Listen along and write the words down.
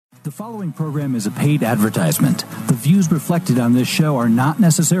The following program is a paid advertisement. The views reflected on this show are not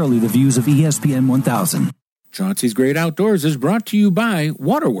necessarily the views of ESPN 1000. Chauncey's Great Outdoors is brought to you by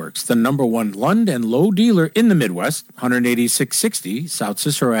Waterworks, the #1 Lund and Lowe dealer in the Midwest, 18660 South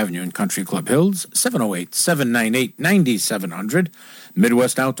Cicero Avenue in Country Club Hills, 708-798-9700.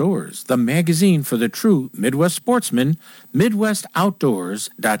 Midwest Outdoors, the magazine for the true Midwest sportsman,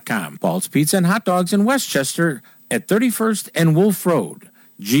 MidwestOutdoors.com. Paul's Pizza and Hot Dogs in Westchester at 31st and Wolf Road.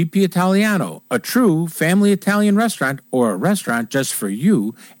 GP Italiano, a true family Italian restaurant or a restaurant just for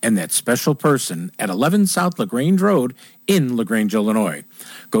you and that special person at 11 South LaGrange Road in LaGrange, Illinois.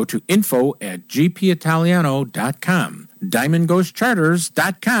 Go to info@gpitaliano.com.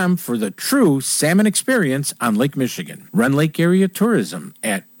 DiamondGhostCharters.com for the true salmon experience on Lake Michigan. Rend Lake Area Tourism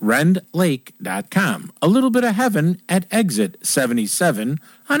at rendlake.com. A little bit of heaven at exit 77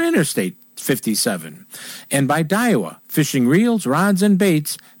 on Interstate 57. And by Daiwa, fishing reels, rods, and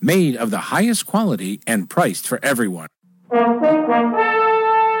baits made of the highest quality and priced for everyone.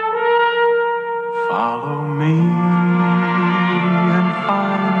 Follow me and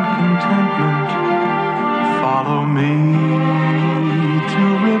find contentment. Follow me to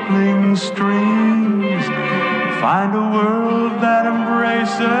rippling streams. Find a world that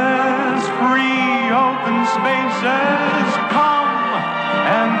embraces free open spaces. Come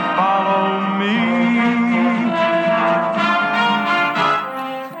and follow me.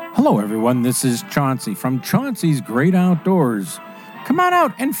 Hello, everyone. This is Chauncey from Chauncey's Great Outdoors. Come on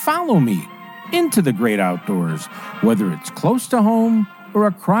out and follow me into the great outdoors. Whether it's close to home or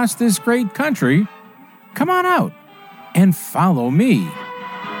across this great country, come on out and follow me.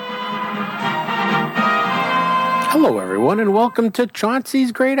 Hello, everyone, and welcome to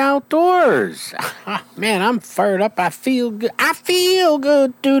Chauncey's Great Outdoors. Man, I'm fired up. I feel good.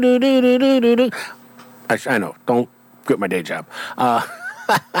 Do. I know. Don't quit my day job.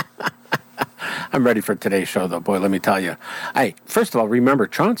 I'm ready for today's show, though. Boy, let me tell you. First of all, remember,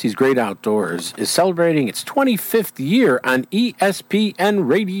 Chauncey's Great Outdoors is celebrating its 25th year on ESPN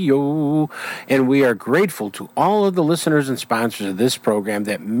Radio, and we are grateful to all of the listeners and sponsors of this program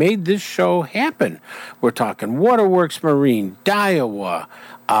that made this show happen. We're talking Waterworks Marine, Daiwa.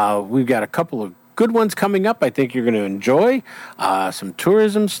 We've got a couple of good ones coming up I think you're going to enjoy, some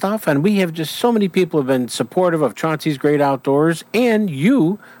tourism stuff, and we have just so many people have been supportive of Chauncey's Great Outdoors, and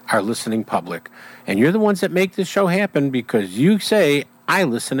you, our listening public, and you're the ones that make this show happen because you say, I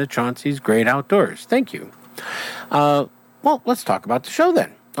listen to Chauncey's Great Outdoors. Thank you. Well, let's talk about the show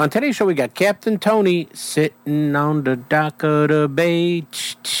then. On today's show, we got Captain Tony sitting on the dock of the bay,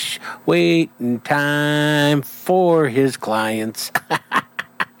 waiting time for his clients.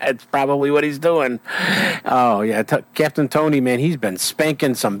 That's probably what he's doing. Oh, yeah. Captain Tony, man, he's been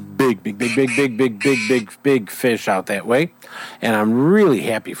spanking some big fish out that way. And I'm really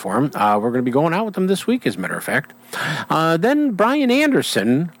happy for him. We're going to be going out with him this week, as a matter of fact. Then Brian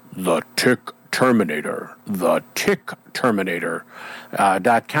Anderson, the TICK Terminator, the TICK Terminator,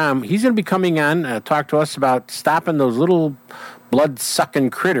 .com. He's going to be coming on, talk to us about stopping those little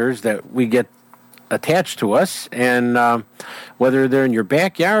blood-sucking critters that we get attached to us, and whether they're in your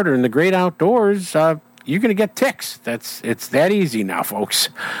backyard or in the great outdoors, you're going to get ticks. It's that easy now, folks.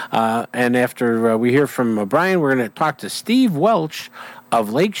 And after we hear from Brian, we're going to talk to Steve Welch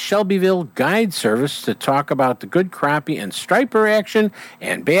of Lake Shelbyville Guide Service to talk about the good crappie and striper action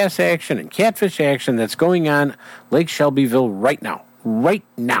and bass action and catfish action that's going on Lake Shelbyville right now.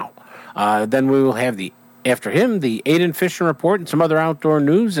 Then we will have after him, the Aiden Fishing Report and some other outdoor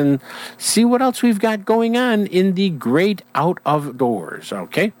news, and see what else we've got going on in the great outdoors,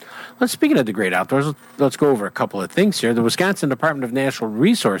 okay? Speaking of the great outdoors, let's go over a couple of things here. The Wisconsin Department of Natural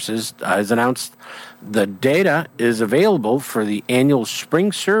Resources has announced the data is available for the annual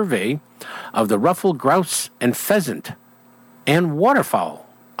spring survey of the ruffed grouse and pheasant and waterfowl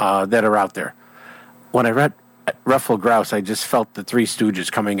that are out there. When I read ruffed grouse, I just felt the Three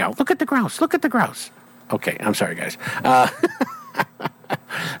Stooges coming out. Look at the grouse. Okay, I'm sorry, guys.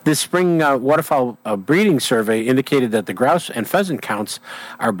 This spring waterfowl breeding survey indicated that the grouse and pheasant counts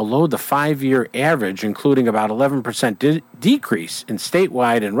are below the 5-year average, including about 11% decrease in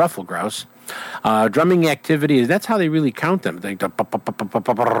statewide and ruffed grouse. Drumming activity, that's how they really count them. That's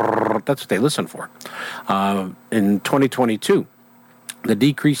what they listen for. In 2022, the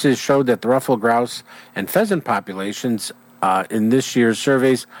decreases showed that the ruffed grouse and pheasant populations in this year's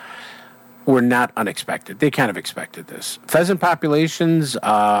surveys were not unexpected. They kind of expected this. Pheasant populations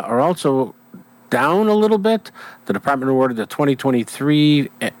are also down a little bit. The department awarded the 2023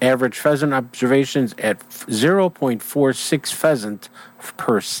 average pheasant observations at 0.46 pheasant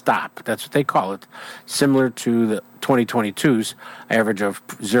per stop. That's what they call it, similar to the 2022's average of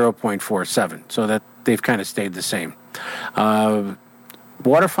 0.47. So that they've kind of stayed the same.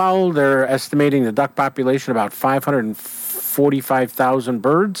 Waterfowl, they're estimating the duck population about 545,000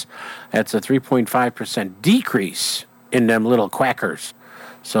 birds. That's a 3.5% decrease in them little quackers.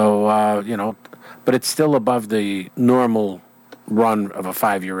 So, but it's still above the normal run of a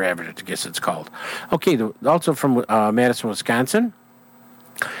 5-year average, I guess it's called. Okay, also from Madison, Wisconsin,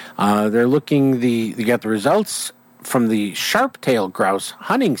 they're looking, they got the results from the sharp-tailed grouse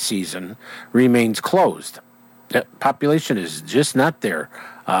hunting season remains closed. The population is just not there.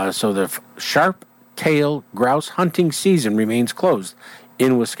 So the sharp-tailed grouse hunting season remains closed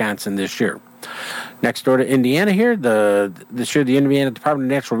in Wisconsin this year. Next door to Indiana here, this year the Indiana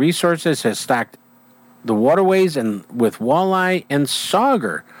Department of Natural Resources has stocked the waterways and with walleye and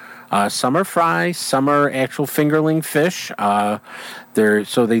sauger. Some are fry, some are actual fingerling fish.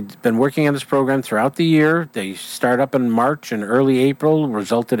 So they've been working on this program throughout the year. They start up in March and early April,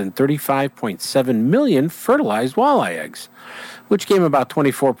 resulted in 35.7 million fertilized walleye eggs, which gave about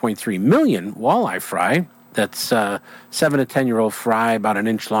 24.3 million walleye fry. That's 7 to 10-year-old fry, about an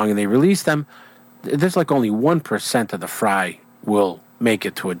inch long, and they release them. There's like only 1% of the fry will make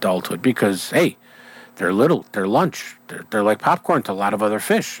it to adulthood because, hey, they're little, they're lunch, they're like popcorn to a lot of other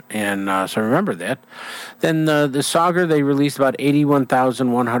fish, and so remember that. Then the sauger, they released about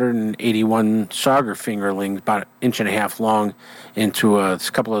 81,181 sauger fingerlings, about an inch and a half long, into a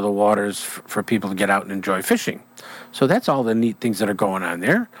couple of the waters for people to get out and enjoy fishing. So that's all the neat things that are going on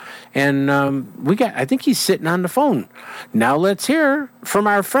there. And I think he's sitting on the phone. Now let's hear from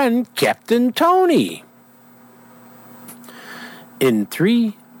our friend, Captain Tony. In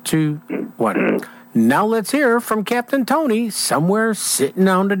 3, 2, 1. Now let's hear from Captain Tony somewhere sitting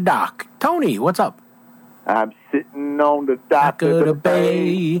on the dock. Tony, what's up? I'm sitting on the dock of the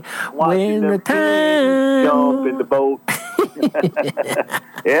bay, watching the kings jump in the boat.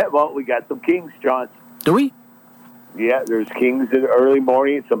 Yeah, well, we got some kings, Chauncey. Do we? Yeah, there's kings in the early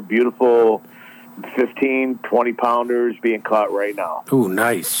morning. Some beautiful 15, 20-pounders being caught right now. Ooh,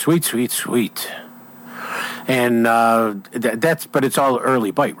 nice. Sweet, sweet, sweet. And but it's all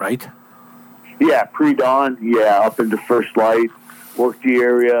early bite, right? Yeah, pre-dawn. Yeah, up into first light. Work the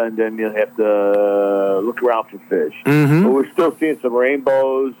area, and then you'll have to look around for fish. Mm-hmm. But we're still seeing some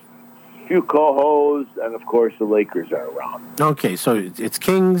rainbows, a few cohos, and, of course, the Lakers are around. Okay, so it's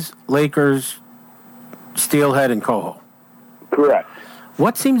kings, Lakers, steelhead, and coho. Correct.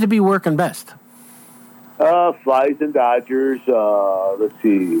 What seems to be working best? Flies and dodgers. Let's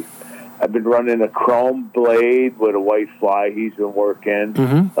see. I've been running a chrome blade with a white fly. He's been working.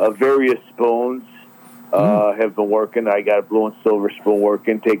 Mm-hmm. Various spoons have been working. I got a blue and silver spoon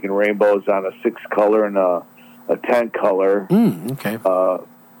working, taking rainbows on a 6-color and a 10-color. Okay.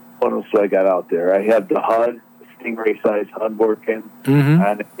 What else do I got out there? I have the HUD, stingray-sized HUD working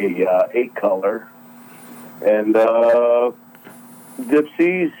on a 8-color. And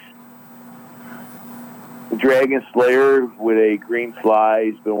Dipsies, Dragon Slayer with a green fly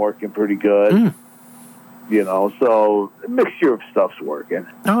has been working pretty good. So a mixture of stuff's working.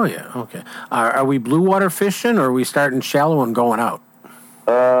 Oh, yeah, okay. Are we blue water fishing, or are we starting shallow and going out?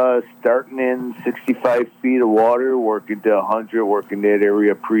 Starting in 65 feet of water, working to 100, working that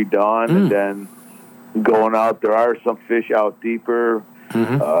area pre-dawn, and then going out. There are some fish out deeper,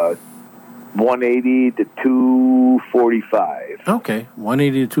 180 to 245. Okay,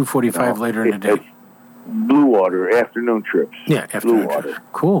 180 to 245 later in the day. Blue water, afternoon trips. Yeah, afternoon trips.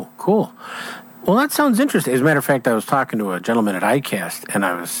 Cool. Well, that sounds interesting. As a matter of fact, I was talking to a gentleman at ICAST, and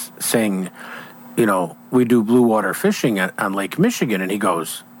I was saying, we do blue water fishing on Lake Michigan, and he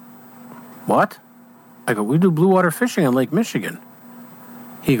goes, what? I go, we do blue water fishing on Lake Michigan.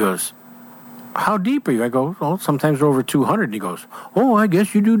 He goes, how deep are you? I go, well, sometimes we're over 200. And he goes, oh, I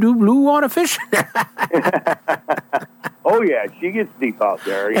guess you do blue water fishing. Oh, yeah, she gets deep out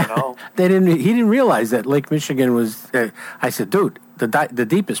there, He didn't realize that Lake Michigan was, I said, dude, the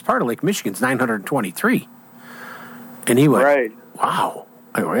deepest part of Lake Michigan is 923. And he went, right. Wow.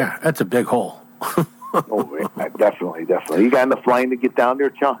 I go, yeah, that's a big hole. Oh, yeah, definitely. You got enough line to get down there,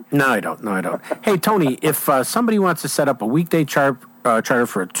 Chauncey? No, I don't. Hey, Tony, if somebody wants to set up a weekday charter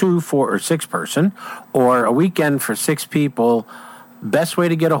for a 2, 4, or 6 person, or a weekend for 6 people, best way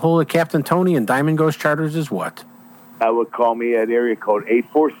to get a hold of Captain Tony and Diamond Ghost Charters is what? I would call me at area code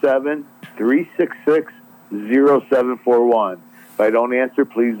 847-366-0741. If I don't answer,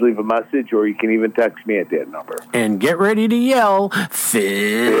 please leave a message, or you can even text me at that number. And get ready to yell,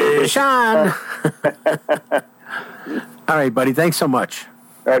 fish on! All right, buddy. Thanks so much.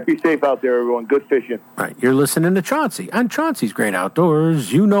 All right, be safe out there, everyone. Good fishing. All right, you're listening to Chauncey on Chauncey's Great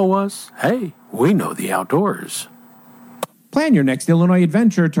Outdoors. You know us. Hey, we know the outdoors. Plan your next Illinois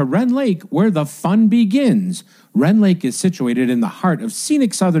adventure to Wren Lake, where the fun begins. Wren Lake is situated in the heart of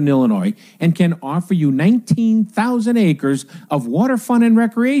scenic southern Illinois and can offer you 19,000 acres of water fun and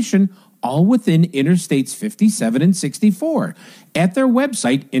recreation, all within Interstates 57 and 64. At their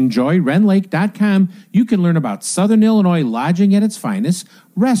website, enjoywrenlake.com, you can learn about Southern Illinois lodging at its finest,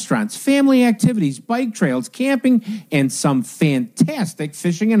 restaurants, family activities, bike trails, camping, and some fantastic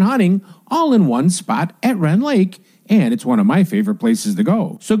fishing and hunting, all in one spot at Wren Lake. And it's one of my favorite places to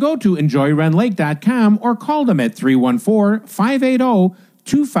go. So go to enjoywrenlake.com or call them at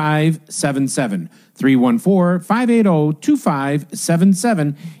 314-580-2577.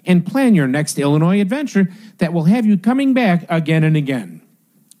 314-580-2577 and plan your next Illinois adventure that will have you coming back again and again.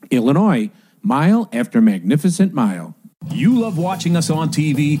 Illinois, mile after magnificent mile. You love watching us on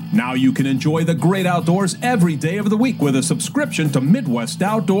TV? Now you can enjoy the great outdoors every day of the week with a subscription to Midwest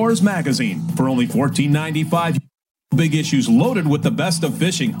Outdoors magazine. For only $14.95, big issues loaded with the best of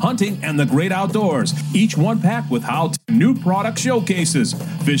fishing, hunting, and the great outdoors. Each one packed with how-to, new product showcases.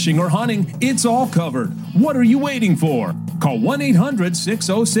 Fishing or hunting, it's all covered. What are you waiting for? Call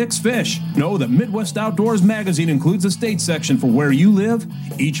 1-800-606-FISH. Know that Midwest Outdoors magazine includes a state section for where you live.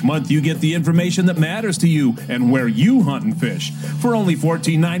 Each month you get the information that matters to you and where you hunt and fish. For only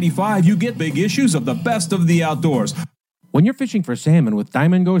 $14.95, you get big issues of the best of the outdoors. When you're fishing for salmon with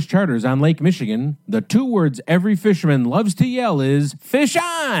Diamond Ghost Charters on Lake Michigan, the two words every fisherman loves to yell is, "Fish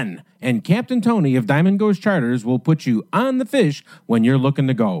on!" And Captain Tony of Diamond Ghost Charters will put you on the fish when you're looking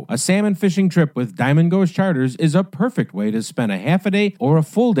to go. A salmon fishing trip with Diamond Ghost Charters is a perfect way to spend a half a day or a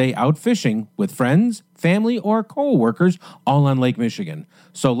full day out fishing with friends, family, or co-workers all on Lake Michigan.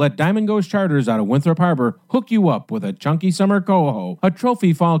 So let Diamond Ghost Charters out of Winthrop Harbor hook you up with a chunky summer coho, a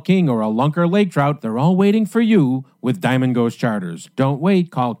trophy fall king, or a lunker lake trout. They're all waiting for you with Diamond Ghost Charters. Don't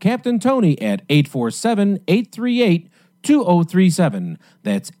wait. Call Captain Tony at 847-838-2037.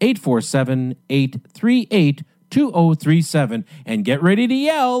 That's 847-838-2037. And get ready to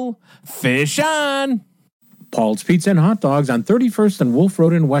yell, "Fish on!" Paul's Pizza and Hot Dogs on 31st and Wolf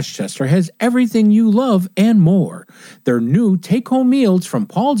Road in Westchester has everything you love and more. Their new take-home meals from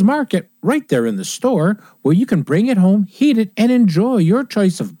Paul's Market right there in the store, where you can bring it home, heat it, and enjoy your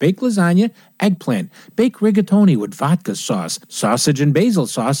choice of baked lasagna, eggplant, baked rigatoni with vodka sauce, sausage and basil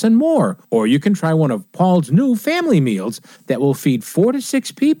sauce, and more. Or you can try one of Paul's new family meals that will feed 4 to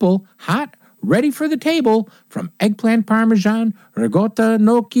 6 people, hot, ready for the table, from eggplant parmesan, ricotta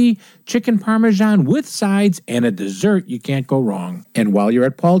gnocchi, chicken parmesan with sides, and a dessert you can't go wrong. And while you're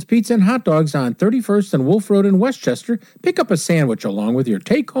at Paul's Pizza and Hot Dogs on 31st and Wolf Road in Westchester, pick up a sandwich along with your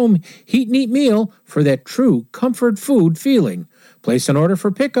take-home heat and eat meal for that true comfort food feeling. Place an order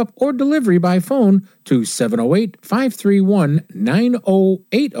for pickup or delivery by phone to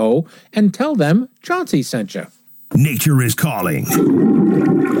 708-531-9080 and tell them Chauncey sent you. Nature is calling.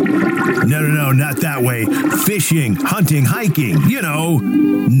 No, not that way. Fishing, hunting, hiking,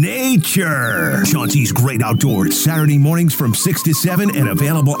 nature. Chauncey's Great Outdoors, Saturday mornings from 6 to 7 and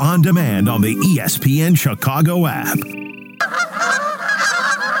available on demand on the ESPN Chicago app.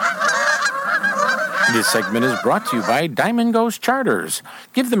 This segment is brought to you by Diamond Ghost Charters.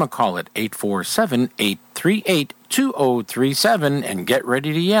 Give them a call at 847-838-2037 and get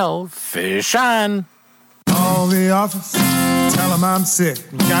ready to yell, "Fish on!" Call the office, tell them I'm sick.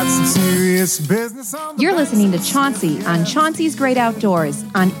 Got some serious business on the... You're listening to Chauncey on Chauncey's Great Outdoors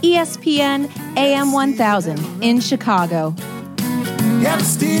on ESPN AM 1000 in Chicago. Yeah, the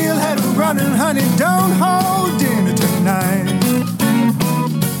steelhead running, honey, don't hold dinner tonight.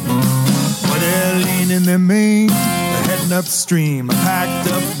 When they're leaning their mane, they're heading upstream. I packed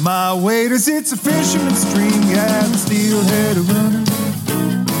up my waders, it's a fisherman's stream. Yeah, the steelhead running.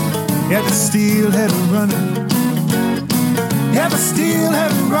 Yeah, the steelhead running. Yeah, the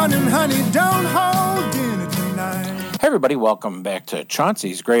steelhead running, honey, don't hold dinner tonight. Hey everybody, welcome back to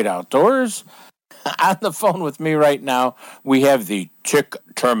Chauncey's Great Outdoors. On the phone with me right now, we have the TICK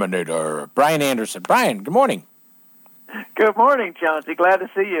Terminator, Brian Anderson. Brian, good morning. Good morning, Chauncey. Glad to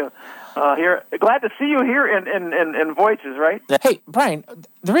see you here. Glad to see you here in voices, right? Hey, Brian,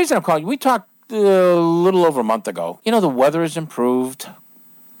 the reason I'm calling you, we talked a little over a month ago. The weather has improved.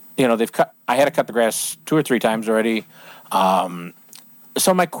 I had to cut the grass 2 or 3 times already.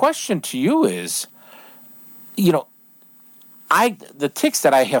 So my question to you is, the ticks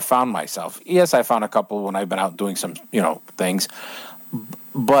that I have found myself, yes, I found a couple when I've been out doing some, things,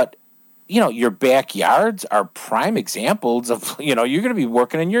 but, your backyards are prime examples of, you're going to be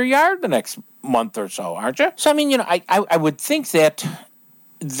working in your yard the next month or so, aren't you? So, I mean, I would think that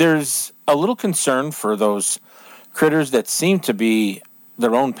there's a little concern for those critters that seem to be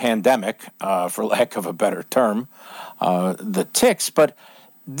their own pandemic, for lack of a better term, the ticks. But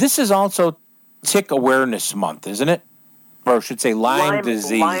this is also Tick Awareness Month, isn't it? Or I should say Lyme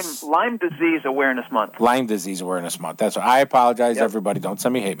disease. Lyme disease awareness month. Lyme disease awareness month. That's what I apologize, everybody. Don't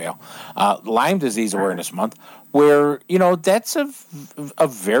send me hate mail. Lyme disease awareness month, where that's a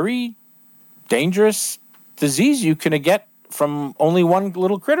very dangerous disease you can get from only one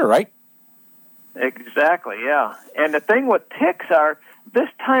little critter, right? Exactly. Yeah. And the thing with ticks are this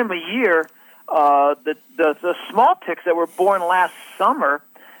time of year, the small ticks that were born last summer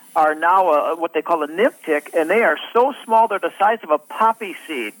are now what they call a nymph tick, and they are so small they're the size of a poppy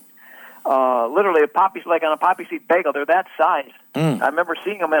seed. Literally, a poppy, like on a poppy seed bagel, they're that size. I remember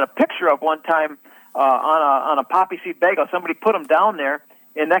seeing them in a picture of one time on a poppy seed bagel. Somebody put them down there,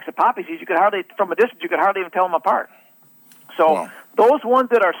 and next to poppy seeds, from a distance, you could hardly even tell them apart. So those ones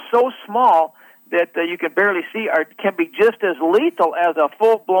that are so small that you can barely see can be just as lethal as a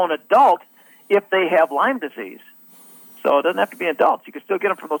full-blown adult if they have Lyme disease. So it doesn't have to be adults. You can still get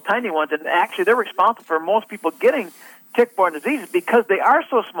them from those tiny ones. And actually, they're responsible for most people getting tick-borne diseases because they are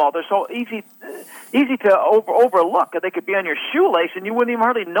so small. They're so easy to overlook. They could be on your shoelace, and you wouldn't even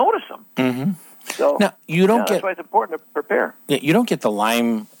hardly notice them. Mm-hmm. So now, that's why it's important to prepare. Yeah, you don't get the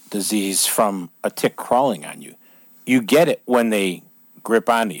Lyme disease from a tick crawling on you. You get it when they grip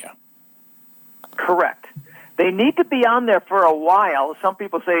onto you. Correct. They need to be on there for a while. Some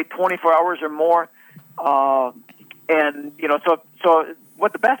people say 24 hours or more. And so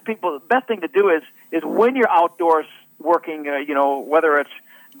what the best thing to do is when you're outdoors working, whether it's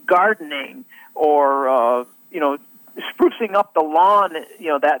gardening or sprucing up the lawn,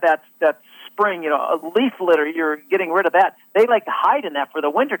 that spring, a leaf litter, you're getting rid of that. They like to hide in that for the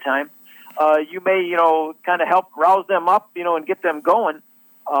wintertime. You may kind of help rouse them up, and get them going.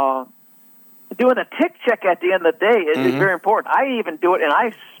 Doing a tick check at the end of the day is very important. I even do it, and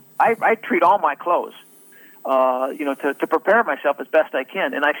I treat all my clothes. To prepare myself as best I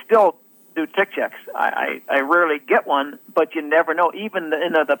can. And I still do tick checks. I rarely get one, but you never know. Even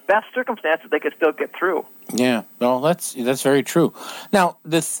in the best circumstances, they could still get through. Yeah, well, that's very true. Now,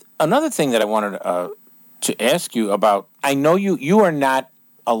 another thing that I wanted to ask you about, I know you are not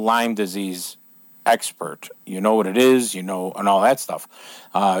a Lyme disease expert. You know what it is, and all that stuff.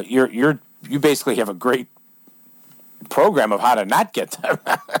 You basically have a great program of how to not get them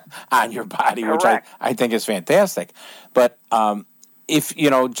on your body, which I think is fantastic. But if,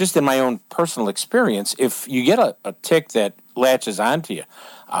 just in my own personal experience, if you get a tick that latches onto you,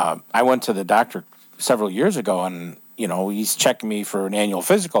 I went to the doctor several years ago, and, he's checking me for an annual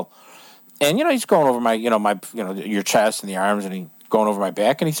physical. And, he's going over my, your chest and the arms, and he's going over my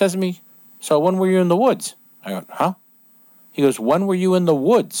back, and he says to me, "So when were you in the woods?" I went, "Huh?" He goes, "When were you in the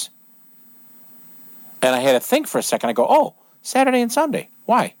woods?" And I had to think for a second. I go, "Oh, Saturday and Sunday.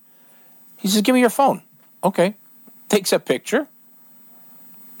 Why?" He says, "Give me your phone." Okay. Takes a picture.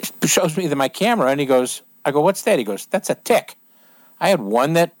 Shows me my camera, and I go, "What's that?" He goes, "That's a tick." I had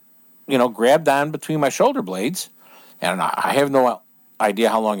one that, grabbed on between my shoulder blades, and I have no idea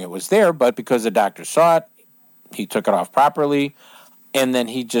how long it was there, but because the doctor saw it, he took it off properly, and then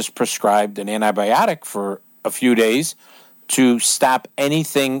he just prescribed an antibiotic for a few days to stop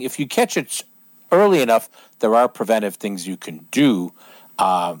anything. If you catch it early enough, there are preventive things you can do,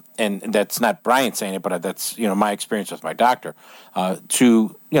 and that's not Brian saying it, but that's my experience with my doctor,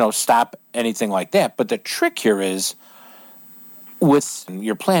 to stop anything like that. But the trick here is, with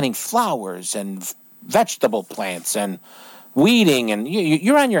you're planting flowers and vegetable plants and weeding, and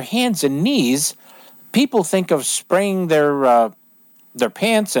you're on your hands and knees. People think of spraying their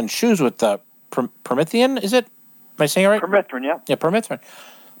pants and shoes with the permethrin. Is it? Am I saying it right? Permethrin, yeah. Yeah, permethrin.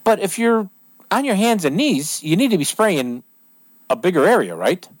 But if you're on your hands and knees, you need to be spraying a bigger area,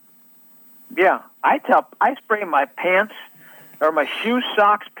 right? Yeah, I spray my pants, or my shoes,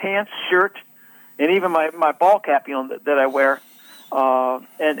 socks, pants, shirt, and even my ball cap, that I wear,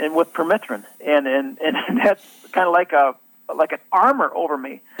 and with permethrin, and that's kind of like an armor over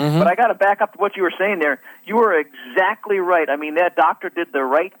me. Mm-hmm. But I got to back up to what you were saying there. You were exactly right. I mean, that doctor did the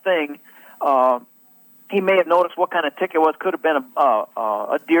right thing. He may have noticed what kind of tick it was. Could have been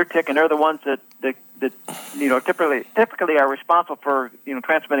a deer tick, and they're the ones that typically are responsible for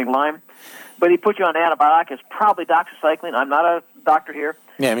transmitting Lyme. But he put you on antibiotic. It's probably doxycycline. I'm not a doctor here,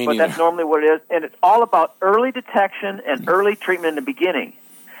 but that's normally what it is. And it's all about early detection and early treatment in the beginning.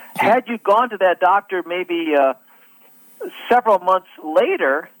 Had you gone to that doctor maybe several months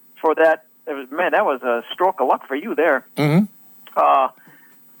later, for that. That was a stroke of luck for you there. Mm-hmm.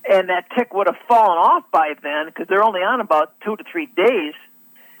 And that tick would have fallen off by then because they're only on about 2 to 3 days.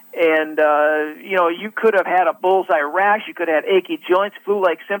 And, you could have had a bullseye rash. You could have had achy joints,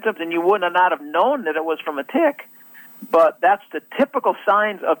 flu-like symptoms, and you wouldn't have known that it was from a tick. But that's the typical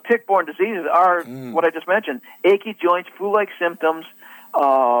signs of tick-borne diseases are what I just mentioned: achy joints, flu-like symptoms,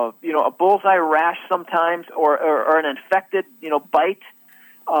 a bullseye rash sometimes, or an infected, bite.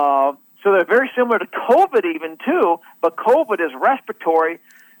 So they're very similar to COVID even, too, but COVID is respiratory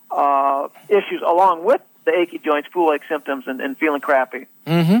issues along with the achy joints, flu-like symptoms, and feeling crappy.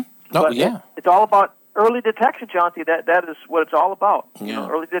 Mm-hmm. Oh, but yeah. It's all about early detection, Chauncey. That is what it's all about, Yeah.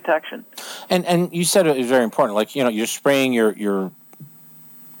 early detection. And you said it was very important. Like, you're spraying your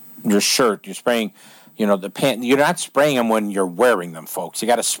shirt, you're spraying, the pant. You're not spraying them when you're wearing them, folks. You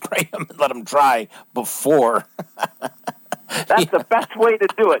got to spray them and let them dry before. That's the best way to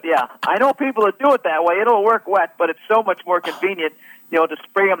do it, yeah. I know people that do it that way. It'll work wet, but it's so much more convenient, to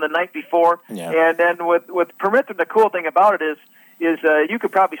spray them the night before. Yeah. And then with permethrin, the cool thing about it is you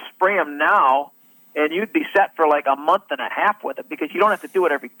could probably spray them now, and you'd be set for like a month and a half with it because you don't have to do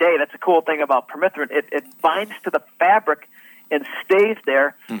it every day. That's the cool thing about permethrin. It binds to the fabric and stays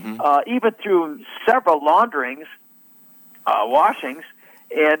there, even through several launderings, washings,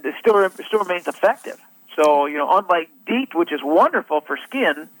 and it still remains effective. So, unlike DEET, which is wonderful for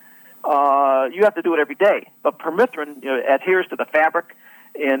skin, you have to do it every day. But permethrin adheres to the fabric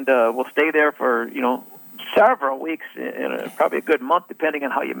and will stay there for, several weeks, probably a good month, depending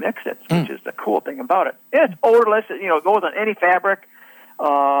on how you mix it, which is the cool thing about it. And it's odorless. It goes on any fabric.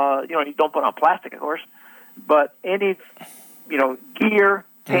 You don't put on plastic, of course. But any, gear,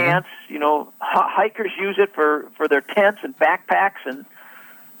 pants, hikers use it for their tents and backpacks, and,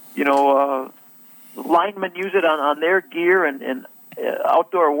 linemen use it on their gear, and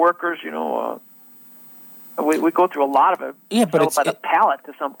outdoor workers, we go through a lot of it. Yeah, but it's by the pallet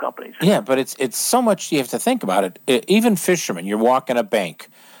to some companies. Yeah, but it's so much you have to think about it. Even fishermen, you're walking a bank,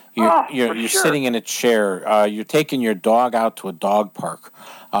 you're sitting in a chair, you're taking your dog out to a dog park,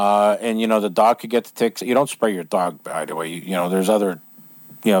 and the dog could get the ticks. You don't spray your dog, by the way. There's other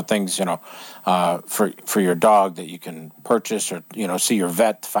things for your dog that you can purchase, or see your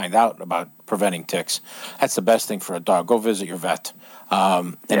vet to find out about preventing ticks. That's the best thing for a dog. Go visit your vet.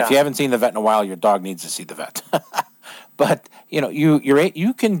 And if you haven't seen the vet in a while, your dog needs to see the vet. But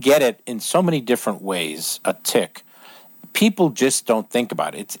you can get it in so many different ways. A tick, people just don't think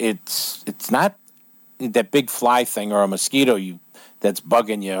about it. It's not that big fly thing or a mosquito that's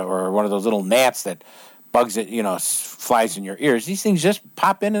bugging you, or one of those little gnats that bugs it, flies in your ears. These things just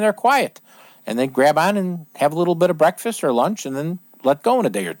pop in and they're quiet, and then grab on and have a little bit of breakfast or lunch, and then let go in a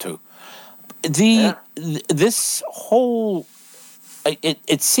day or two. This whole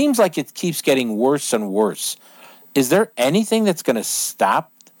it seems like it keeps getting worse and worse. Is there anything that's going to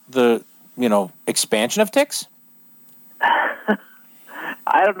stop the expansion of ticks?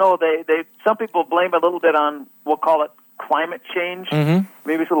 I don't know. They some people blame a little bit on, we'll call it climate change. Mm-hmm.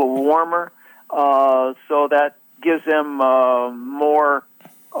 Maybe it's a little warmer, so that gives them more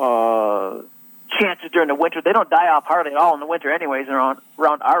chances during the winter. They don't die off hardly at all in the winter anyways around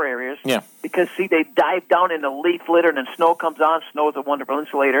our areas. Yeah. Because, see, they dive down in the leaf litter, and then snow comes on. Snow is a wonderful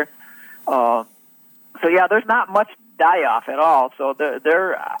insulator. So, yeah, there's not much die-off at all. So,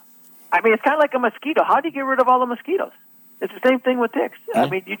 I mean, it's kind of like a mosquito. How do you get rid of all the mosquitoes? It's the same thing with ticks. I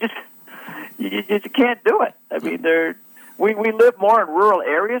mean, you just can't do it. I mean, we live more in rural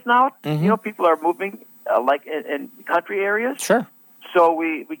areas now. Mm-hmm. People are moving like in country areas. Sure. So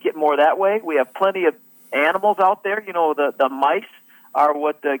we get more that way. We have plenty of animals out there. The mice are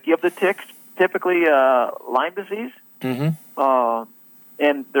what give the ticks typically Lyme disease. Mm-hmm.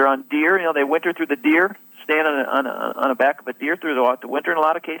 And they're on deer. They winter through the deer, stand on the back of a deer through the winter in a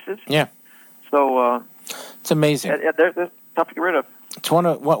lot of cases. Yeah. So it's amazing. They're tough to get rid of. It's one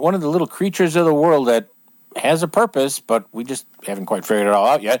of the little creatures of the world that has a purpose, but we just haven't quite figured it all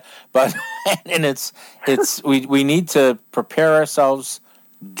out yet. But and we need to prepare ourselves,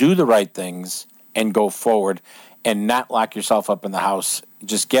 do the right things, and go forward, and not lock yourself up in the house.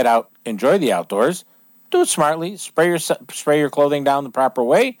 Just get out, enjoy the outdoors, do it smartly, spray your clothing down the proper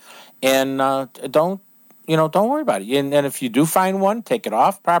way, and don't worry about it. And if you do find one, take it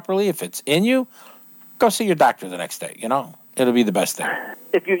off properly. If it's in you, go see your doctor the next day. It'll be the best thing.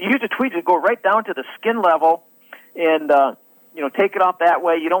 If you use a tweezer, to go right down to the skin level, and take it off that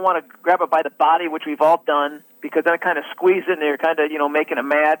way. You don't want to grab it by the body, which we've all done, because then it kind of squeezes it, and you're kind of making it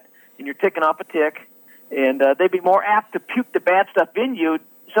mad, and you're ticking off a tick, and they'd be more apt to puke the bad stuff in you,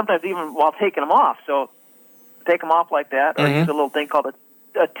 sometimes even while taking them off. So take them off like that, or use a little thing called a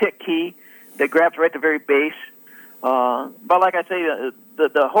a tick key that grabs right at the very base. But like I say,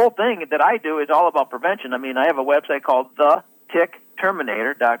 the whole thing that I do is all about prevention. I mean, I have a website called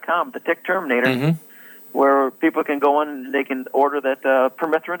TheTickTerminator.com, the Tick Terminator, where people can go in and they can order that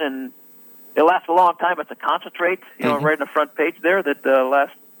permethrin, and it lasts a long time. It's a concentrate, right in the front page there that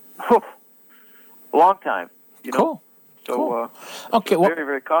lasts a long time. Cool. So, okay, very,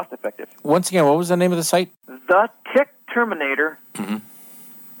 very cost effective. Once again, what was the name of the site? The Tick Terminator.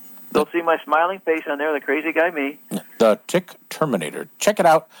 They'll see my smiling face on there, the crazy guy me. The Tick Terminator. Check it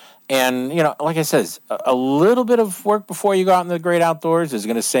out. And, like I said, a little bit of work before you go out in the great outdoors is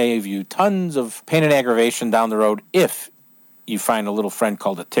going to save you tons of pain and aggravation down the road if you find a little friend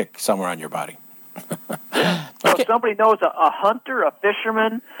called a tick somewhere on your body. So if somebody knows a hunter, a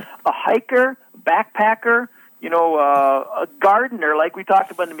fisherman, a hiker, backpacker, a gardener, like we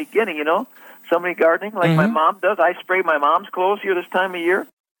talked about in the beginning, somebody gardening like my mom does. I spray my mom's clothes here this time of year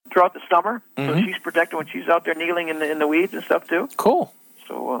throughout the summer, so she's protected when she's out there kneeling in the weeds and stuff too. Cool.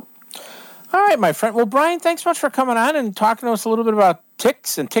 So, all right, my friend. Well, Brian, thanks much for coming on and talking to us a little bit about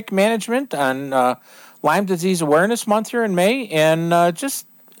ticks and tick management on Lyme Disease Awareness Month here in May. And just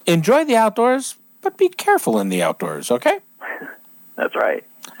enjoy the outdoors, but be careful in the outdoors, okay? That's right.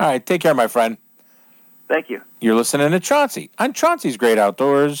 All right, take care, my friend. Thank you. You're listening to Chauncey on Chauncey's Great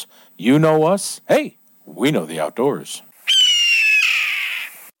Outdoors. You know us. Hey, we know the outdoors.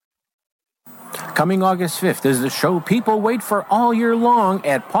 Coming August 5th is the show people wait for all year long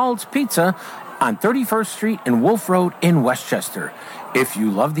at Paul's Pizza on 31st Street and Wolf Road in Westchester. If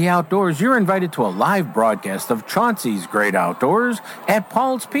you love the outdoors, you're invited to a live broadcast of Chauncey's Great Outdoors at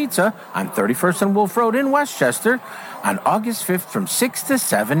Paul's Pizza on 31st and Wolf Road in Westchester on August 5th from 6 to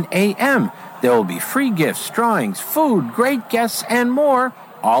 7 a.m. There will be free gifts, drawings, food, great guests, and more,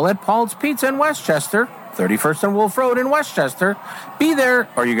 all at Paul's Pizza in Westchester, 31st and Wolf Road in Westchester. Be there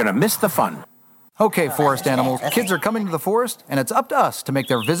or you're going to miss the fun. Okay, forest animals, kids are coming to the forest, and it's up to us to make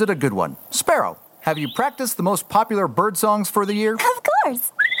their visit a good one. Sparrow, have you practiced the most popular bird songs for the year? Of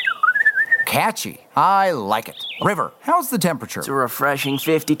course. Catchy. I like it. River, how's the temperature? It's a refreshing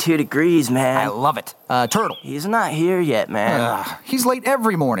 52 degrees, man. I love it. Turtle. He's not here yet, man. He's late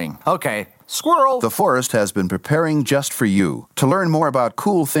every morning. Okay. Squirrel. The forest has been preparing just for you. To learn more about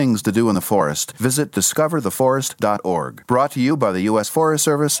cool things to do in the forest, visit discovertheforest.org. Brought to you by the U.S. Forest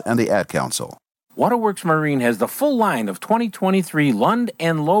Service and the Ad Council. Waterworks Marine has the full line of 2023 Lund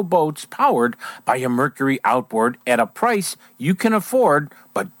and Low boats powered by a Mercury outboard at a price you can afford,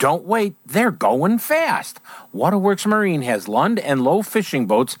 but don't wait, they're going fast. Waterworks Marine has Lund and Low fishing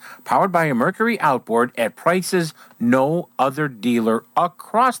boats powered by a Mercury outboard at prices no other dealer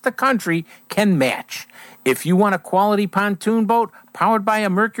across the country can match. If you want a quality pontoon boat powered by a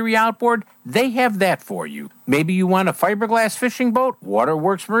Mercury outboard, they have that for you. Maybe you want a fiberglass fishing boat?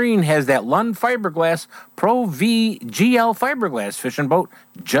 Waterworks Marine has that Lund Fiberglass Pro V GL fiberglass fishing boat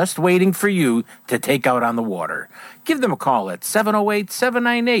just waiting for you to take out on the water. Give them a call at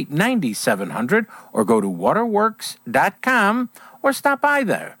 708-798-9700 or go to waterworks.com or stop by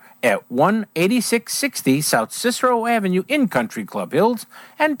there at 18660 South Cicero Avenue in Country Club Hills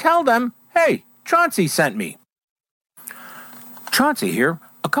and tell them, hey, Chauncey sent me. Chauncey here.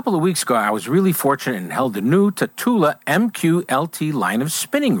 A couple of weeks ago, I was really fortunate and held the new Tatula MQLT line of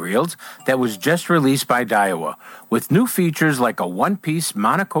spinning reels that was just released by Daiwa, with new features like a one-piece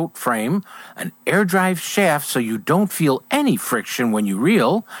monocoque frame, an air drive shaft so you don't feel any friction when you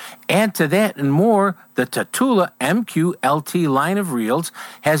reel. Add to that and more, the Tatula MQLT line of reels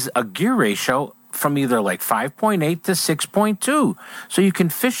has a gear ratio from either like 5.8 to 6.2. So you can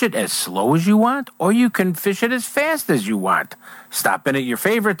fish it as slow as you want, or you can fish it as fast as you want. Stop in at your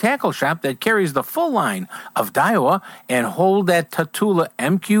favorite tackle shop that carries the full line of Daiwa and hold that Tatula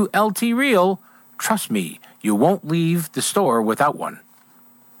MQLT reel. Trust me, you won't leave the store without one.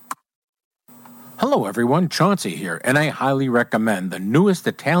 Hello everyone, Chauncey here, and I highly recommend the newest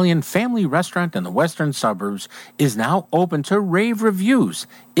Italian family restaurant in the western suburbs is now open to rave reviews.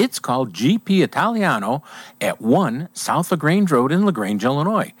 It's called GP Italiano at 1 South LaGrange Road in LaGrange,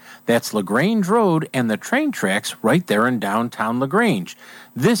 Illinois. That's LaGrange Road and the train tracks right there in downtown LaGrange.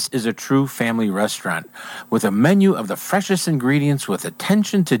 This is a true family restaurant with a menu of the freshest ingredients with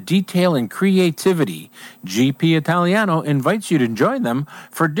attention to detail and creativity. GP Italiano invites you to join them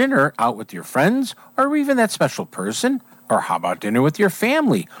for dinner out with your friends or even that special person. Or how about dinner with your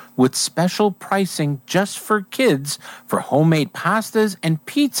family with special pricing just for kids for homemade pastas and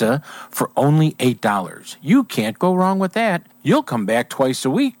pizza for only $8. You can't go wrong with that. You'll come back twice a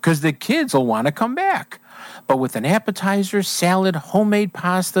week because the kids will want to come back. but with an appetizer, salad, homemade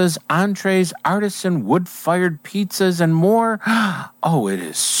pastas, entrees, artisan wood-fired pizzas, and more. Oh, it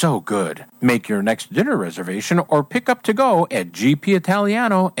is so good. Make your next dinner reservation or pick up to go at GP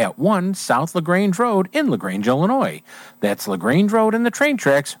Italiano at 1 South LaGrange Road in LaGrange, Illinois. That's LaGrange Road and the train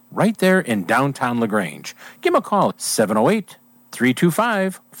tracks right there in downtown LaGrange. Give them a call,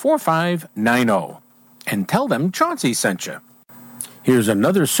 708-325-4590. And tell them Chauncey sent you. Here's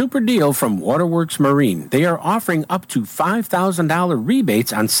another super deal from Waterworks Marine. They are offering up to $5,000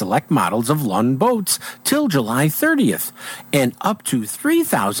 rebates on select models of Lund boats till July 30th, and up to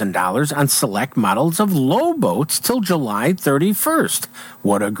 $3,000 on select models of low boats till July 31st.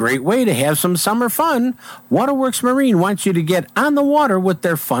 What a great way to have some summer fun. Waterworks Marine wants you to get on the water with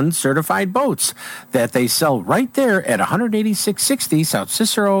their fun certified boats that they sell right there at 18660 South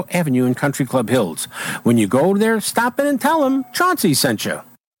Cicero Avenue in Country Club Hills. When you go there, stop in and tell them Chauncey sent you.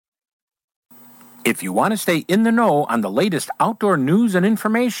 If you want to stay in the know on the latest outdoor news and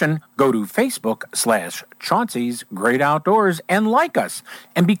information, go to Facebook/Chauncey's Great Outdoors and like us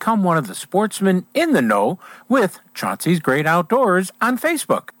and become one of the sportsmen in the know with Chauncey's Great Outdoors on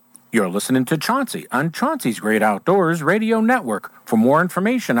Facebook. You're listening to Chauncey on Chauncey's Great Outdoors Radio Network. For more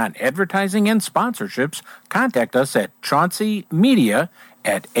information on advertising and sponsorships, contact us at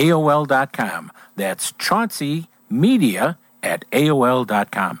chaunceymedia@AOL.com. That's chaunceymedia@AOL.com.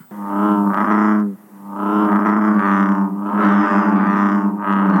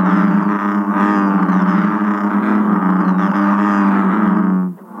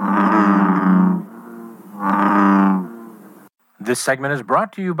 This segment is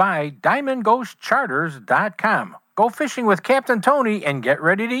brought to you by DiamondGhostCharters.com. Go fishing with Captain Tony and get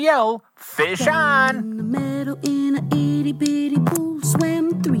ready to yell, fish on! In the meadow in a itty-bitty pool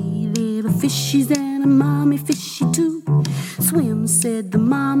swam 3 little fishies and a mommy fishy too. Swim, said the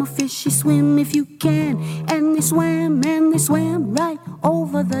mama fishy, swim if you can. And they swam right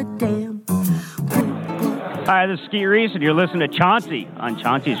over the dam. Hi, this is Ski Reese, and you're listening to Chauncey on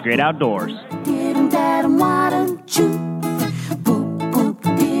Chauncey's Great Outdoors. Didn't that and why don't you? Boop, boop,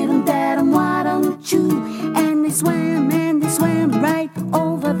 didn't that and why don't you? And they swam right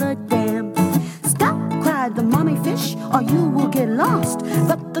over the dam. Stop, cried the mommy fish, or you will get lost.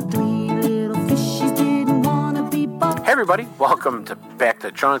 But the 3 little fishies didn't want to be bossed. Hey everybody, welcome back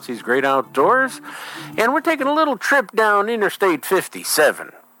to Chauncey's Great Outdoors. And we're taking a little trip down Interstate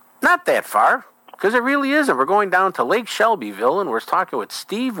 57. Not that far, because it really isn't. We're going down to Lake Shelbyville, and we're talking with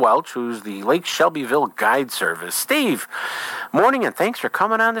Steve Welch, who's the Lake Shelbyville Guide Service. Steve, morning, and thanks for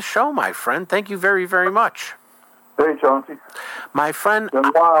coming on the show, my friend. Thank you very, very much. Hey, Chauncey. My friend... It's been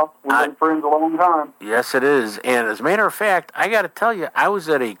a while. We've been friends a long time. Yes, it is. And as a matter of fact, I got to tell you, I was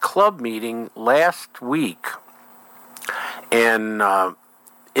at a club meeting last week, and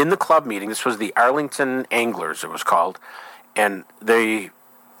in the club meeting, this was the Arlington Anglers, it was called, and they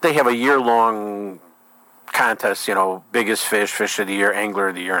have a year-long contest, you know, biggest fish, fish of the year, angler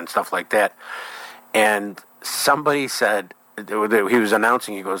of the year, and stuff like that. And somebody said, he was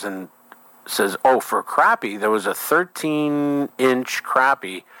announcing, he goes and says, oh, for crappie, there was a 13-inch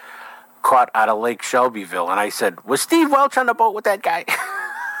crappie caught out of Lake Shelbyville. And I said, was Steve Welch on the boat with that guy?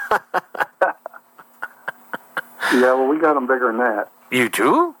 Yeah, well, we got them bigger than that. You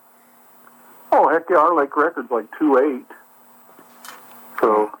do? Oh, heck yeah, our lake record's like 2.8.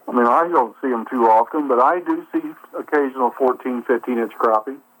 So, I mean, I don't see them too often, but I do see occasional 14, 15-inch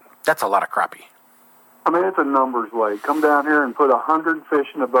crappie. That's a lot of crappie. I mean, it's a numbers lake. Come down here and put 100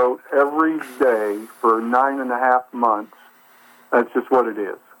 fish in a boat every day for 9.5 months. That's just what it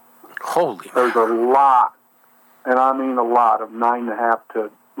is. Holy. There's a lot, and I mean a lot, of 9.5 to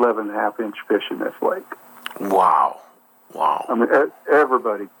 11.5-inch fish in this lake. Wow. Wow. I mean,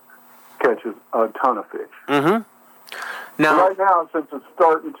 everybody catches a ton of fish. Mm-hmm. Now, right now, since it's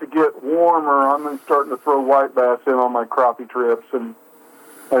starting to get warmer, I'm starting to throw white bass in on my crappie trips. And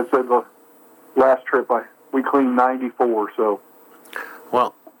I said the last trip we cleaned 94. So,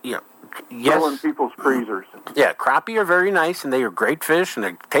 well, yeah, yes, filling people's freezers. Yeah, crappie are very nice and they are great fish and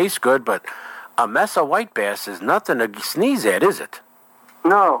they taste good. But a mess of white bass is nothing to sneeze at, is it?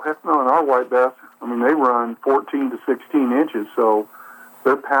 No, heck no. And our white bass, I mean, they run 14 to 16 inches. So.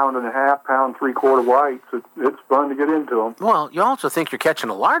 They're 1.5 pound, 3/4 whites. It's fun to get into them. Well, you also think you're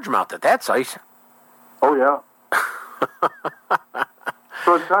catching a largemouth at that size. Oh, yeah.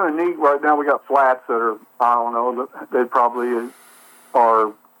 So it's kind of neat. Right now we got flats that are, I don't know, they probably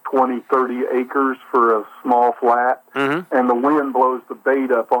are 20, 30 acres for a small flat. Mm-hmm. And the wind blows the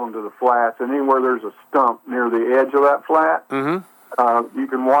bait up onto the flats. And anywhere there's a stump near the edge of that flat, mm-hmm. You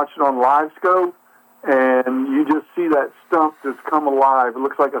can watch it on live scope. And you just see that stump just come alive. It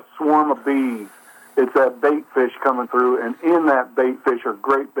looks like a swarm of bees. it's that bait fish coming through, and in that bait fish are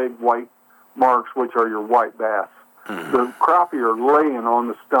great big white marks, which are your white bass. Mm-hmm. The crappie are laying on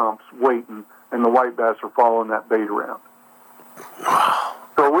the stumps waiting, and the white bass are following that bait around.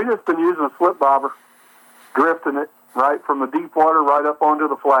 So we just been using a slip bobber, drifting it right from the deep water right up onto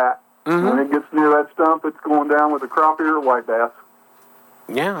the flat. Mm-hmm. When it gets near that stump, it's going down with a crappie or a white bass.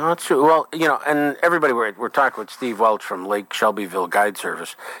 Yeah, that's true. Well, and everybody, we're talking with Steve Welch from Lake Shelbyville Guide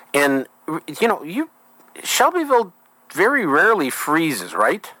Service. And, Shelbyville very rarely freezes,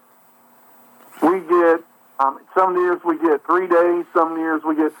 right? We get, some years we get 3 days, some years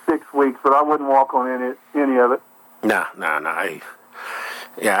we get 6 weeks, but I wouldn't walk on any of it. No.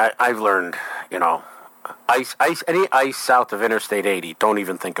 I've learned, ice, any ice south of Interstate 80, don't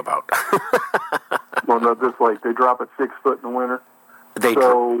even think about. Well, no, this lake, they drop it 6 foot in the winter. There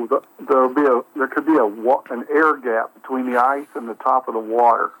could be an air gap between the ice and the top of the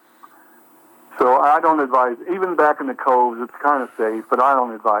water. So I don't advise, even back in the coves, it's kind of safe, but I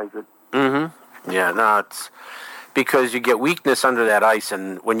don't advise it. Mm-hmm. Yeah, no, it's because you get weakness under that ice,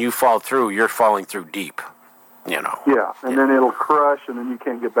 and when you fall through, you're falling through deep, Yeah, and then it'll crush, and then you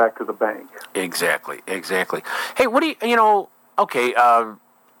can't get back to the bank. Exactly. Hey, what do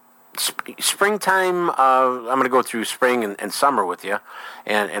springtime, I'm going to go through spring and summer with you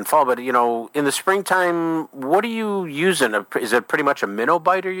and fall, but, in the springtime, what are you using? Is it pretty much a minnow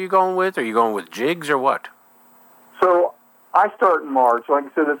biter you're going with? Are you going with jigs or what? So I start in March. Like I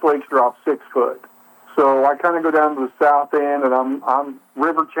said, this lake's dropped 6 foot. So I kind of go down to the south end, and I'm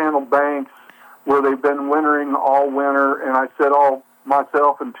river channel banks where they've been wintering all winter, and I set all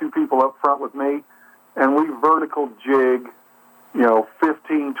myself and 2 people up front with me, and we vertical jig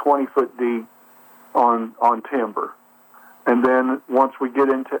 15, 20 foot deep on timber. And then once we get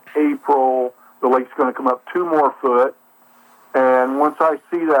into April, the lake's going to come up 2 more foot. And once I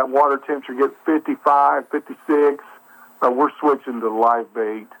see that water temperature get 55, 56, we're switching to live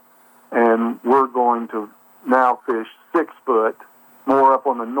bait. And we're going to now fish 6 foot, more up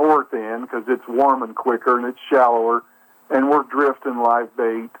on the north end because it's warm and quicker and it's shallower. And we're drifting live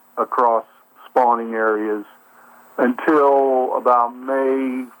bait across spawning areas until about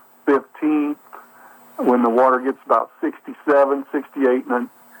May 15th, when the water gets about 67, 68, and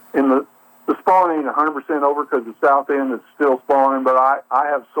the spawn ain't 100% over because the south end is still spawning, but I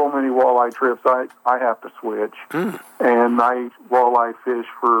have so many walleye trips, I have to switch. And I walleye fish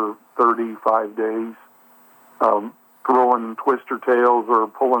for 35 days, throwing twister tails or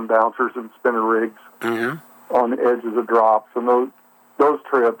pulling bouncers and spinner rigs on the edges of drops. And those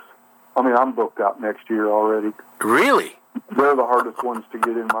trips, I'm booked out next year already. Really? They're the hardest ones to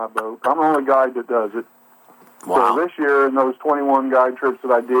get in my boat. I'm the only guide that does it. Wow. So this year, in those 21 guide trips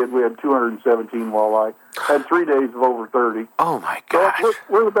that I did, we had 217 walleye. Had 3 days of over 30. Oh, my gosh. So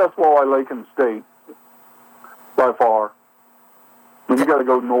we're the best walleye lake in the state, by far. You got to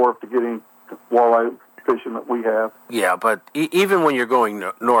go north to get any walleye fishing that we have. Yeah, but even when you're going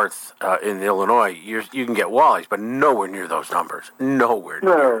north in Illinois, you can get walleyes, but nowhere near those numbers. Nowhere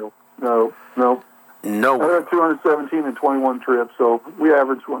near. No. I had 217 and 21 trips, so we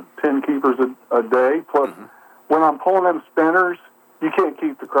average 10 keepers a day. Plus, when I'm pulling them spinners, you can't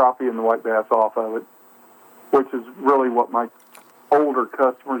keep the crappie and the white bass off of it, which is really what my older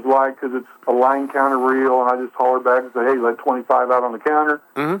customers like, because it's a line counter reel, and I just holler back and say, hey, let 25 out on the counter,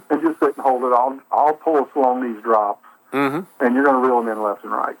 and just sit and hold it. I'll pull us along these drops, and you're going to reel them in left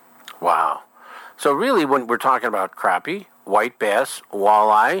and right. Wow. So really, when we're talking about crappie, white bass,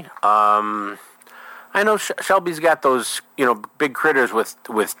 walleye, I know Shelby's got those, big critters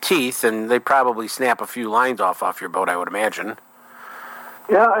with teeth, and they probably snap a few lines off your boat, I would imagine.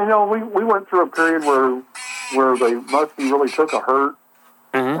 Yeah, I know. We went through a period where they muskie really took a hurt,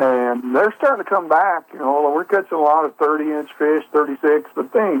 and they're starting to come back. We're catching a lot of 30-inch fish, 36,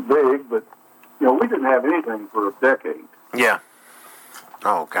 but they ain't big. But we didn't have anything for a decade. Yeah.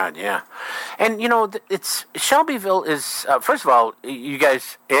 Oh, God, yeah. And, it's Shelbyville is, first of all, you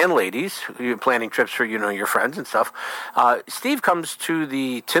guys and ladies, you're planning trips for, your friends and stuff. Steve comes to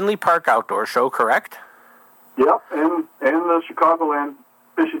the Tinley Park Outdoor Show, correct? Yep, and the Chicagoland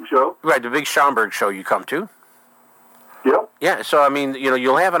Fishing Show. Right, the big Schaumburg show you come to. Yep. Yeah, so,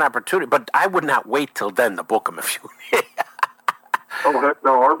 you'll have an opportunity, but I would not wait till then to book them if you... Oh, heck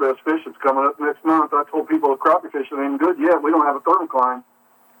no, our best fishing's coming up next month. I told people the crappie fishing ain't good yet. We don't have a thermocline.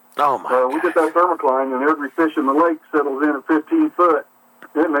 Oh, my We get that thermocline, and every fish in the lake settles in at 15 foot.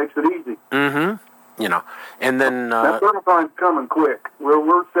 It makes it easy. And then... that thermocline's coming quick.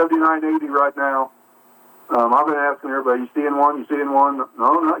 We're 79, 80 right now. I've been asking everybody, you seeing one? You seeing one?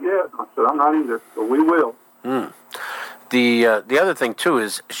 No, not yet. I said, I'm not either, but we will. The other thing, too,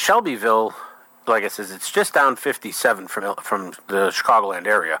 is Shelbyville like I says, it's just down 57 from the Chicagoland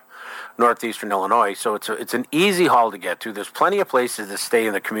area, northeastern Illinois. So it's an easy haul to get to. There's plenty of places to stay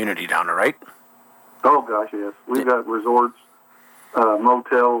in the community down there, right? Oh, gosh, yes. We've got resorts,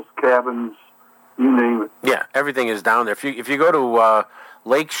 motels, cabins, you name it. Yeah, everything is down there. If you go to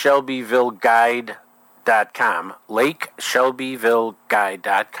Lake Shelbyville Guide.com,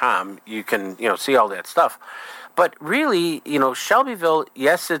 LakeShelbyvilleGuide.com, you can see all that stuff. But really, Shelbyville,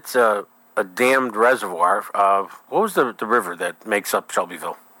 yes, it's a dammed reservoir. What was the river that makes up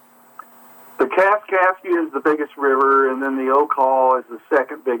Shelbyville? The Kaskaskia is the biggest river, and then the Oak Hall is the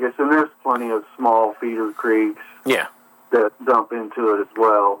second biggest, and there's plenty of small feeder creeks that dump into it as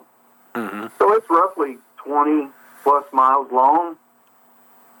well. Mm-hmm. So it's roughly 20-plus miles long.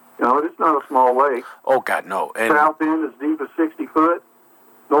 It's not a small lake. Oh, God, no. And South end is deep as 60 foot.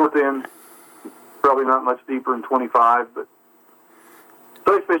 North end, probably not much deeper than 25, but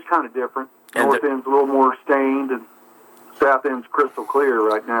those fish kind of different. North end's a little more stained, and South end's crystal clear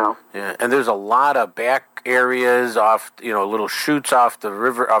right now. Yeah, and there's a lot of back areas off, little chutes off the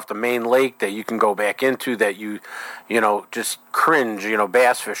river, off the main lake that you can go back into that you just cringe.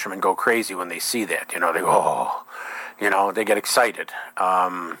 Bass fishermen go crazy when they see that. They go, they get excited.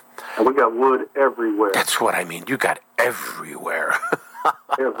 And we got wood everywhere. That's what I mean. You got everywhere.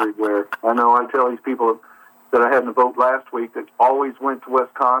 Everywhere. I know. I tell these people that I had in the boat last week that always went to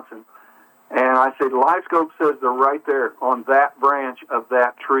Wisconsin, and I said, Live Scope says they're right there on that branch of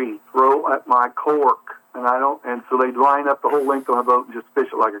that tree. Throw at my cork. And so they'd line up the whole length on the boat and just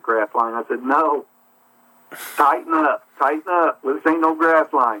fish it like a grass line. I said, no. Tighten up. This ain't no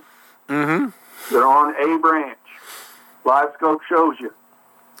grass line. Mm-hmm. They're on a branch. Live Scope shows you.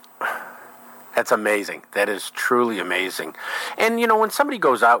 That's amazing. That is truly amazing. And, when somebody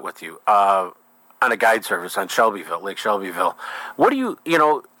goes out with you on a guide service on Shelbyville, Lake Shelbyville, what do you,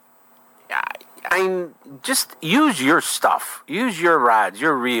 just use your stuff. Use your rods,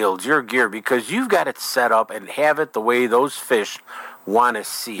 your reels, your gear, because you've got it set up and have it the way those fish want to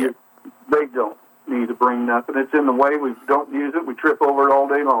see it. They don't need to bring nothing. It's in the way. We don't use it. We trip over it all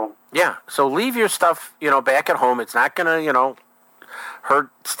day long. Yeah, so leave your stuff, back at home. It's not going to, hurt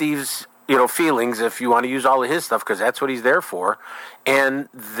Steve's, feelings if you want to use all of his stuff, because that's what he's there for. And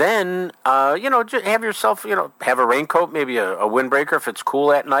then, just have yourself, have a raincoat, maybe a windbreaker if it's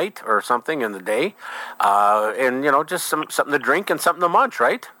cool at night or something in the day. And, just something to drink and something to munch,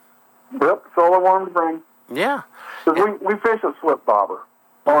 right? Yep, that's all I wanted to bring. Yeah. Because we fish a slip bobber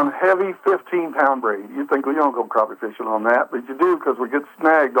on heavy 15-pound braid. You think, well, you don't go crappie fishing on that, but you do because we get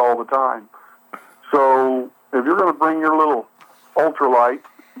snagged all the time. So if you're going to bring your little ultralight,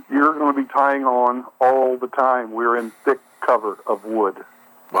 you're going to be tying on all the time. We're in thick cover of wood.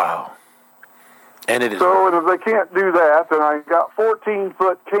 Wow. And it is. So, and if they can't do that, then I got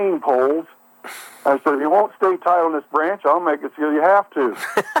 14-foot cane poles. I said, if you won't stay tight on this branch, I'll make it so you have to.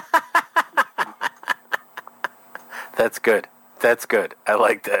 That's good. That's good. I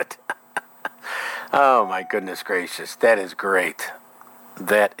like that. Oh, my goodness gracious. That is great.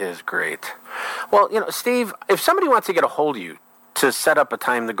 That is great. Well, Steve, if somebody wants to get a hold of you to set up a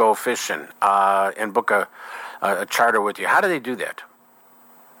time to go fishing and book a charter with you, how do they do that?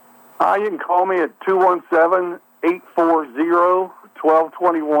 You can call me at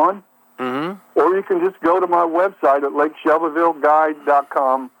 217-840-1221. Mm-hmm. Or you can just go to my website at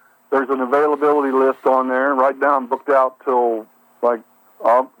LakeShelbyvilleGuide.com. There's an availability list on there. Right now I'm booked out till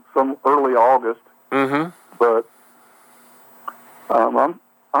some early August. Mm-hmm. But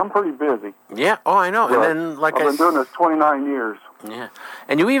I'm pretty busy. Yeah. Oh, I know. But and then, I've been doing this 29 years. Yeah.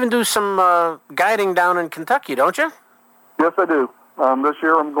 And you even do some guiding down in Kentucky, don't you? Yes, I do. This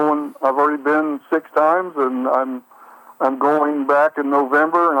year I've already been 6 times, and I'm going back in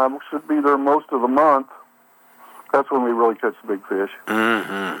November, and I should be there most of the month. That's when we really catch the big fish.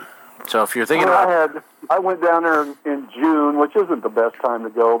 Mm-hmm. So if you're thinking I went down there in June, which isn't the best time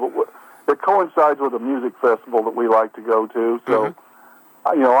to go, but it coincides with a music festival that we like to go to. So,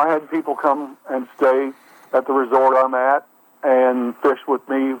 I had people come and stay at the resort I'm at and fish with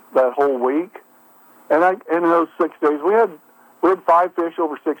me that whole week. And in those 6 days, we had 5 fish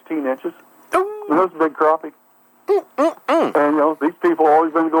over 16 inches. And those big crappie. And, these people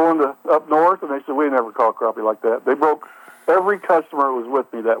always been going to up north, and they said, we never caught crappie like that. They broke, every customer who was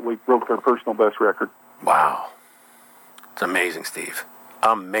with me that week broke their personal best record. Wow. It's amazing, Steve.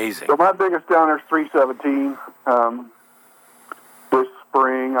 Amazing. So my biggest down there is 317. This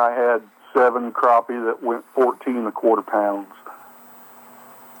spring I had 7 crappie that went 14.25 pounds.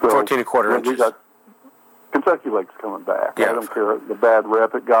 So 14.25 inches. Kentucky Lake's coming back. Yeah. I don't care the bad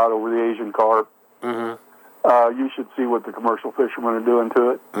rep it got over the Asian carp. Mm-hmm. You should see what the commercial fishermen are doing to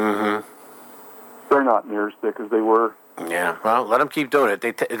it. Mm-hmm. they're not near as thick as they were. Yeah, well, let them keep doing it.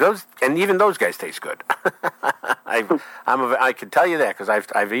 And even those guys taste good. I can tell you that because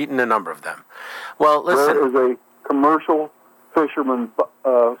I've eaten a number of them. Well, listen. There is a commercial fisherman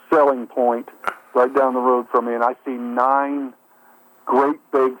selling point right down the road from me, and I see 9 great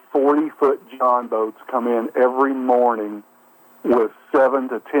big 40-foot John boats come in every morning with 7,000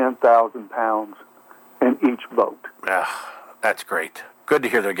 to 10,000 pounds in each boat. That's great. Good to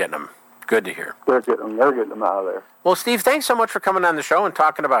hear they're getting them. Good to hear. They're getting them out of there. Well, Steve, thanks so much for coming on the show and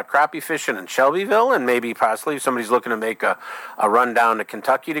talking about crappie fishing in Shelbyville, and maybe possibly if somebody's looking to make a run down to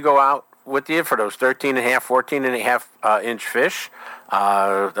Kentucky to go out with you for those 13.5, 14.5 inch fish.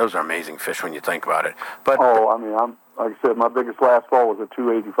 Those are amazing fish when you think about it. But like I said, my biggest last fall was a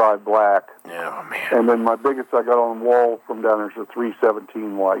 285 black. Yeah, oh man. And then my biggest I got on the wall from down there is a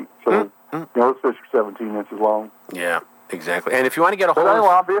 317 white. So those fish are 17 inches long. Yeah. Exactly. And if you want to get a hold of...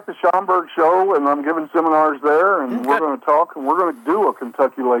 I'll be at the Schaumburg show, and I'm giving seminars there, and we're going to talk, and we're going to do a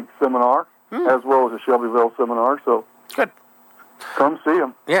Kentucky Lake seminar, as well as a Shelbyville seminar, so... Good. Come see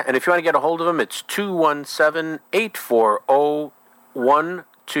them. Yeah, and if you want to get a hold of them, it's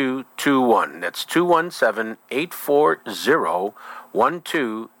 217-840-1221. That's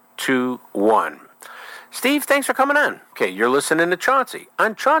 217-840-1221. Steve, thanks for coming on. Okay, you're listening to Chauncey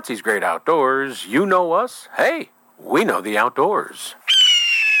on Chauncey's Great Outdoors. You know us. Hey, we know the outdoors.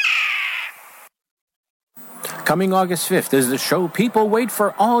 Coming August 5th is the show people wait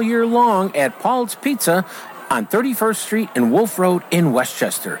for all year long at Paul's Pizza on 31st Street and Wolf Road in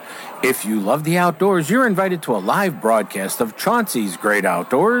Westchester. If you love the outdoors, you're invited to a live broadcast of Chauncey's Great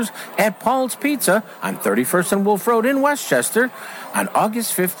Outdoors at Paul's Pizza on 31st and Wolf Road in Westchester on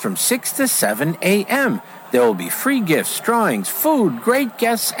August 5th from 6 to 7 a.m. There will be free gifts, drawings, food, great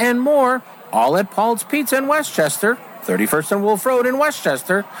guests, and more, all at Paul's Pizza in Westchester, 31st and Wolf Road in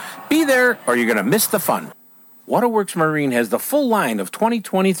Westchester. Be there or you're going to miss the fun. Waterworks Marine has the full line of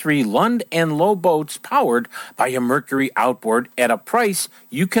 2023 Lund and Low boats powered by a Mercury outboard at a price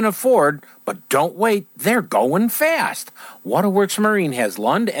you can afford, but don't wait, they're going fast. Waterworks Marine has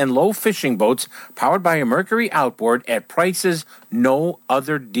Lund and Low fishing boats powered by a Mercury outboard at prices no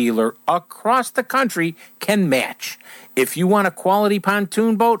other dealer across the country can match. If you want a quality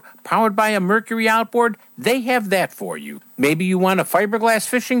pontoon boat powered by a Mercury outboard, they have that for you. Maybe you want a fiberglass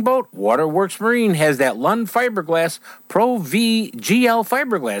fishing boat? Waterworks Marine has that Lund Fiberglass Pro V GL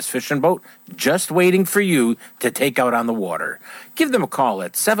fiberglass fishing boat just waiting for you to take out on the water. Give them a call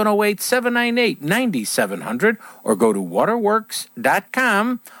at 708-798-9700 or go to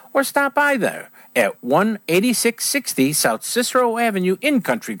waterworks.com or stop by there at 18660 South Cicero Avenue in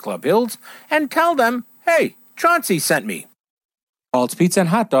Country Club Hills and tell them, hey, Chauncey sent me. Paul's Pizza and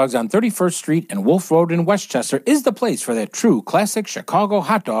Hot Dogs on 31st Street and Wolf Road in Westchester is the place for that true classic Chicago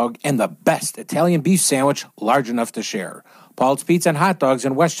hot dog and the best Italian beef sandwich large enough to share. Paul's Pizza and Hot Dogs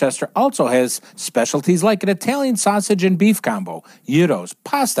in Westchester also has specialties like an Italian sausage and beef combo, gyros,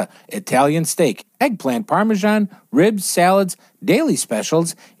 pasta, Italian steak, eggplant parmesan, ribs, salads, daily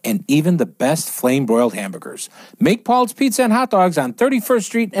specials, and even the best flame-broiled hamburgers. Make Paul's Pizza and Hot Dogs on 31st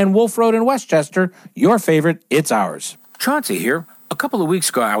Street and Wolf Road in Westchester your favorite, it's ours. Chauncey here. A couple of weeks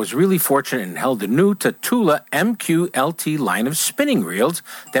ago, I was really fortunate and held the new Tatula MQLT line of spinning reels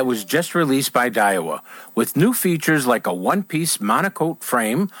that was just released by Daiwa, with new features like a one-piece monocoque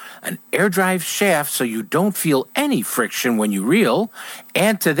frame, an air drive shaft so you don't feel any friction when you reel.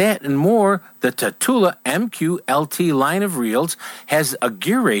 Add to that and more, the Tatula MQLT line of reels has a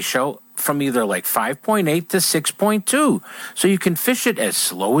gear ratio from either like 5.8 to 6.2, so you can fish it as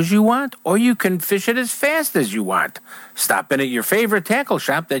slow as you want, or you can fish it as fast as you want. Stop in at your favorite tackle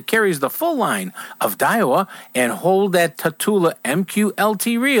shop that carries the full line of Daiwa and hold that Tatula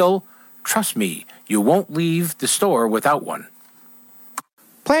MQLT reel. Trust me, you won't leave the store without one.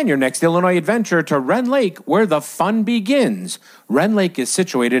 Plan your next Illinois adventure to Wren Lake, where the fun begins. Wren Lake is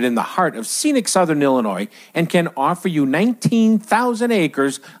situated in the heart of scenic southern Illinois and can offer you 19,000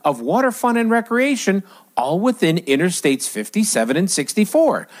 acres of water fun and recreation, all within Interstates 57 and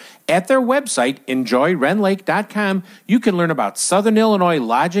 64. At their website, enjoywrenlake.com, you can learn about southern Illinois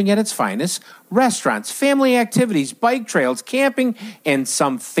lodging at its finest, restaurants, family activities, bike trails, camping, and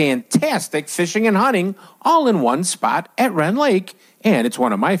some fantastic fishing and hunting, all in one spot at Wren Lake. And it's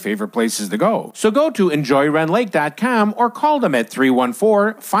one of my favorite places to go. So go to enjoywrenlake.com or call them at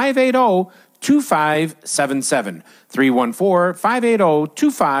 314-580-2577.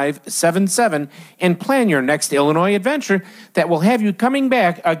 314-580-2577 and plan your next Illinois adventure that will have you coming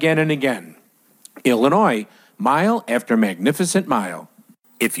back again and again. Illinois, mile after magnificent mile.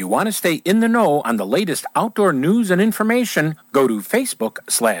 If you want to stay in the know on the latest outdoor news and information, go to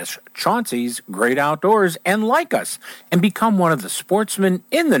Facebook/Chauncey's Great Outdoors and like us and become one of the sportsmen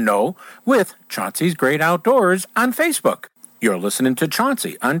in the know with Chauncey's Great Outdoors on Facebook. You're listening to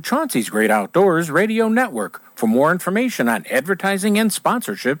Chauncey on Chauncey's Great Outdoors Radio Network. For more information on advertising and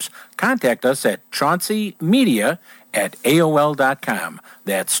sponsorships, contact us at chaunceymedia@aol.com.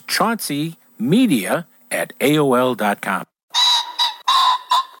 That's chaunceymedia@aol.com.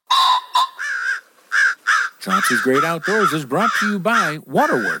 Chauncey's Great Outdoors is brought to you by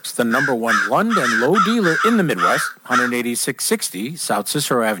Waterworks, the #1 Lund and Low dealer in the Midwest, 18660 South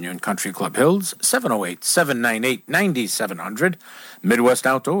Cicero Avenue in Country Club Hills, 708-798-9700. Midwest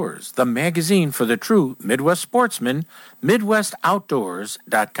Outdoors, the magazine for the true Midwest sportsman,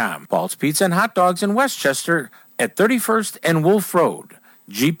 MidwestOutdoors.com. Paul's Pizza and Hot Dogs in Westchester at 31st and Wolf Road.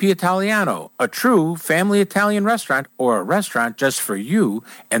 GP Italiano, a true family Italian restaurant or a restaurant just for you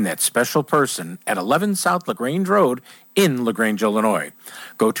and that special person at 11 South LaGrange Road in LaGrange, Illinois.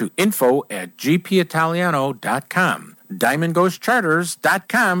 Go to info@gpitaliano.com.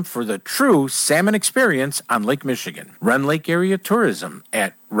 DiamondGhostCharters.com for the true salmon experience on Lake Michigan. Rend Lake Area Tourism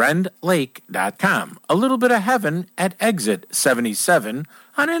at rendlake.com. A little bit of heaven at exit 77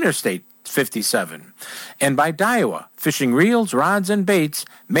 on Interstate 57. And by Daiwa, fishing reels, rods, and baits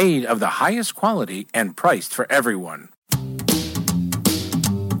made of the highest quality and priced for everyone.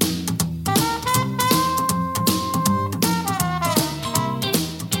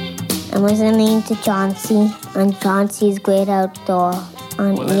 I'm listening to Chauncey on Chauncey's Great Outdoor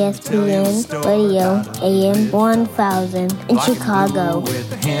on ESPN Radio AM 1000 in Chicago. With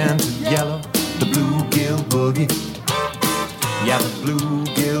the hands of yellow, the bluegill boogie. Yeah, the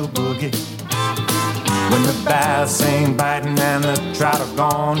bluegill boogie. When the bass ain't biting and the trout are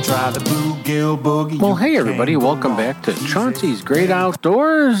gone, try the bluegill boogie. Well, hey everybody, welcome back to Chauncey's Great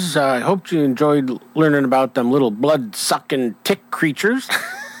Outdoors. I hope you enjoyed learning about them little blood-sucking tick creatures.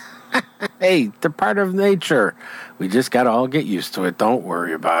 Hey, they're part of nature. We just got to all get used to it. Don't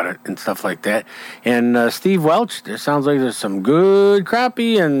worry about it and stuff like that. And Steve Welch, there sounds like there's some good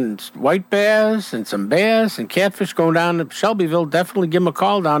crappie and white bass and some bass and catfish going down to Shelbyville. Definitely give him a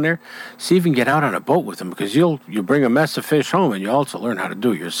call down there. See if you can get out on a boat with him because you'll bring a mess of fish home and you also learn how to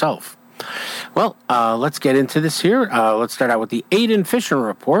do it yourself. Well, let's get into this here. Let's start out with the Aiden Fishing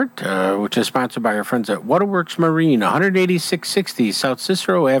Report, which is sponsored by our friends at Waterworks Marine, 18660 South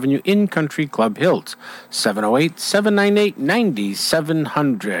Cicero Avenue in Country Club Hills,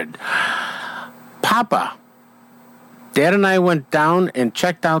 708-798-9700. Papa, Dad and I went down and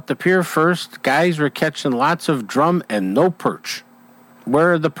checked out the pier first. Guys were catching lots of drum and no perch.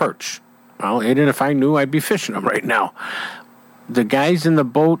 Where are the perch? Well, Aiden, if I knew, I'd be fishing them right now. The guys in the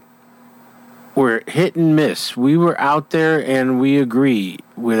boat were hit and miss. We were out there and we agree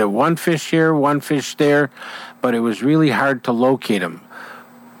with one fish here, one fish there, but it was really hard to locate them.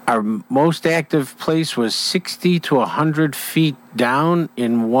 Our most active place was 60 to 100 feet down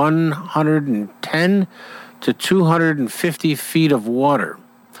in 110 to 250 feet of water.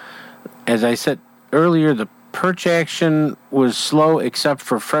 As I said earlier, the perch action was slow except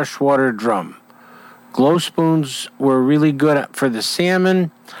for freshwater drum. Glow spoons were really good for the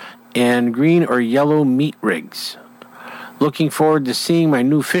salmon and green or yellow meat rigs. Looking forward to seeing my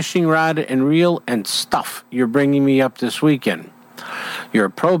new fishing rod and reel and stuff you're bringing me up this weekend. You're a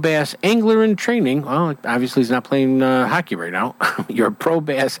pro bass angler in training. Well, obviously he's not playing hockey right now. You're a pro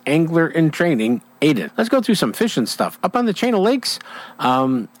bass angler in training, Aiden. Let's go through some fishing stuff. Up on the chain of lakes,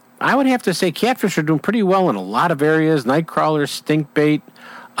 I would have to say catfish are doing pretty well in a lot of areas. Night crawlers, stink bait.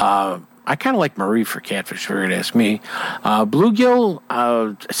 I kind of like Marie for catfish, if you're going to ask me. Bluegill,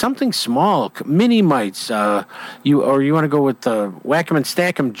 something small, mini mites. You want to go with the whack 'em and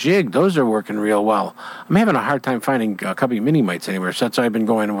stack 'em jig. Those are working real well. I'm having a hard time finding a couple of mini mites anywhere, so that's why I've been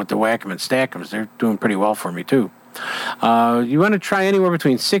going with the whack 'em and stack 'ems. They're doing pretty well for me, too. You want to try anywhere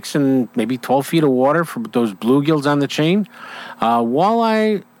between 6 and maybe 12 feet of water for those bluegills on the chain.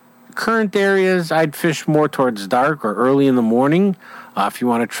 Walleye, current areas, I'd fish more towards dark or early in the morning. If you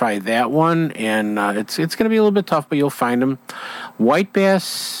want to try that one, and it's going to be a little bit tough, but you'll find them. White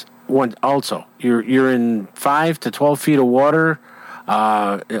bass, also, you're in 5 to 12 feet of water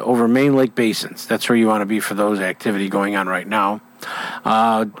over main lake basins. That's where you want to be for those activity going on right now.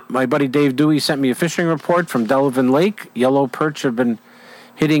 My buddy Dave Dewey sent me a fishing report from Delavan Lake. Yellow perch have been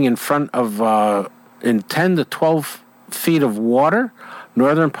hitting in front of in 10 to 12 feet of water.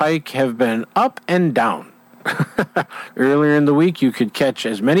 Northern pike have been up and down. Earlier in the week, you could catch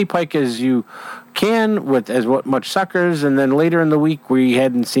as many pike as you can with much suckers, and then later in the week, we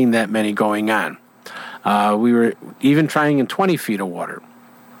hadn't seen that many going on. We were even trying in 20 feet of water.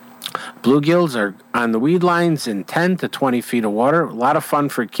 Bluegills are on the weed lines in 10 to 20 feet of water. A lot of fun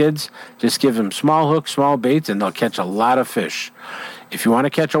for kids. Just give them small hooks, small baits, and they'll catch a lot of fish. If you want to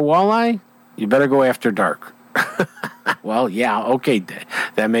catch a walleye, you better go after dark. Well, yeah, okay,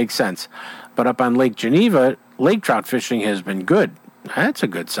 that makes sense. But up on Lake Geneva, lake trout fishing has been good. That's a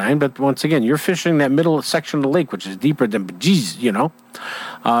good sign. But once again, you're fishing that middle section of the lake, which is deeper than bejeez,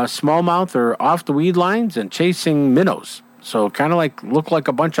 smallmouth are off the weed lines and chasing minnows. So kind of look like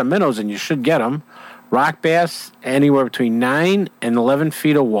a bunch of minnows, and you should get them. Rock bass, anywhere between 9 and 11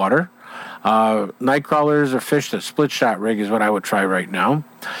 feet of water. Night crawlers are fished at split shot rig is what I would try right now.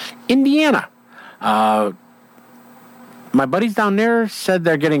 Indiana. My buddies down there said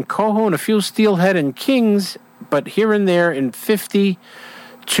they're getting coho and a few steelhead and kings, but here and there in 50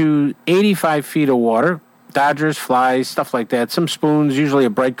 to 85 feet of water. Dodgers, flies, stuff like that. Some spoons, usually a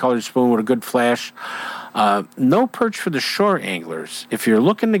bright colored spoon with a good flash. No perch for the shore anglers. If you're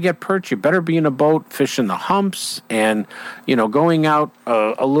looking to get perch, you better be in a boat fishing the humps and, going out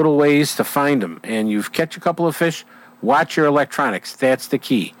a little ways to find them. And you've catch a couple of fish, watch your electronics. That's the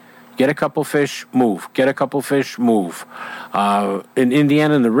key. Get a couple fish, move. Get a couple fish, move. In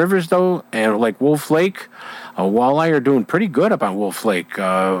Indiana, in the rivers, though, and like Wolf Lake, walleye are doing pretty good up on Wolf Lake.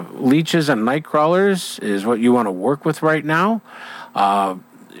 Leeches and night crawlers is what you want to work with right now.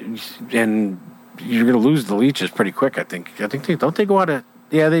 And you're going to lose the leeches pretty quick, I think. Don't they go out of...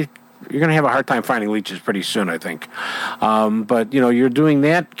 Yeah, you're going to have a hard time finding leeches pretty soon, I think. But, you're doing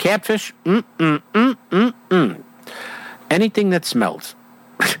that. Catfish, anything that smells.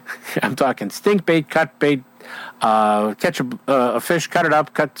 I'm talking stink bait, cut bait, catch a fish, cut it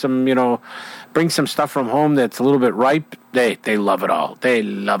up, cut some, bring some stuff from home that's a little bit ripe. They love it all. They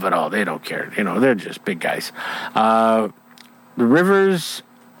love it all. They don't care. They're just big guys. The rivers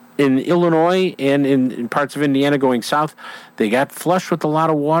in Illinois and in parts of Indiana going south, they got flush with a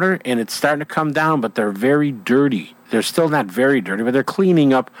lot of water, and it's starting to come down, but they're very dirty. They're still not very dirty, but they're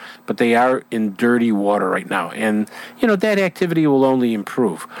cleaning up, but they are in dirty water right now. And, that activity will only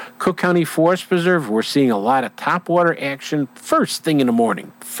improve. Cook County Forest Preserve, we're seeing a lot of topwater action first thing in the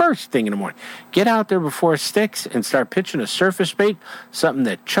morning. Get out there before it sticks and start pitching a surface bait, something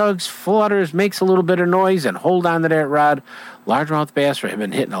that chugs, flutters, makes a little bit of noise, and hold on to that rod. Largemouth bass have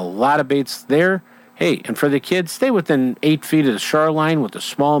been hitting a lot of baits there. Hey, and for the kids, stay within 8 feet of the shoreline with a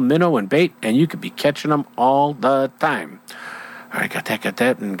small minnow and bait, and you could be catching them all the time. All right, got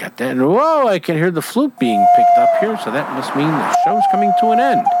that. And whoa, I can hear the flute being picked up here, so that must mean the show's coming to an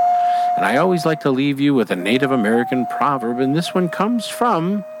end. And I always like to leave you with a Native American proverb, and this one comes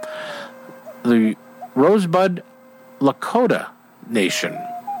from the Rosebud Lakota Nation.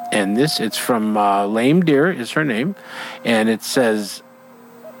 And it's from Lame Deer is her name, and it says,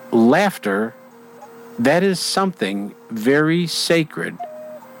 laughter, that is something very sacred,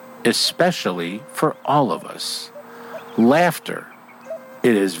 especially for all of us. Laughter,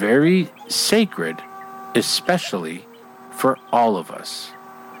 it is very sacred, especially for all of us.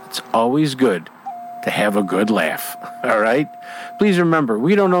 It's always good to have a good laugh, all right? Please remember,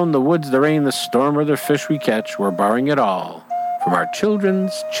 we don't own the woods, the rain, the storm, or the fish we catch. We're borrowing it all from our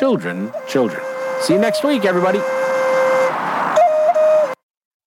children's children. See you next week, everybody.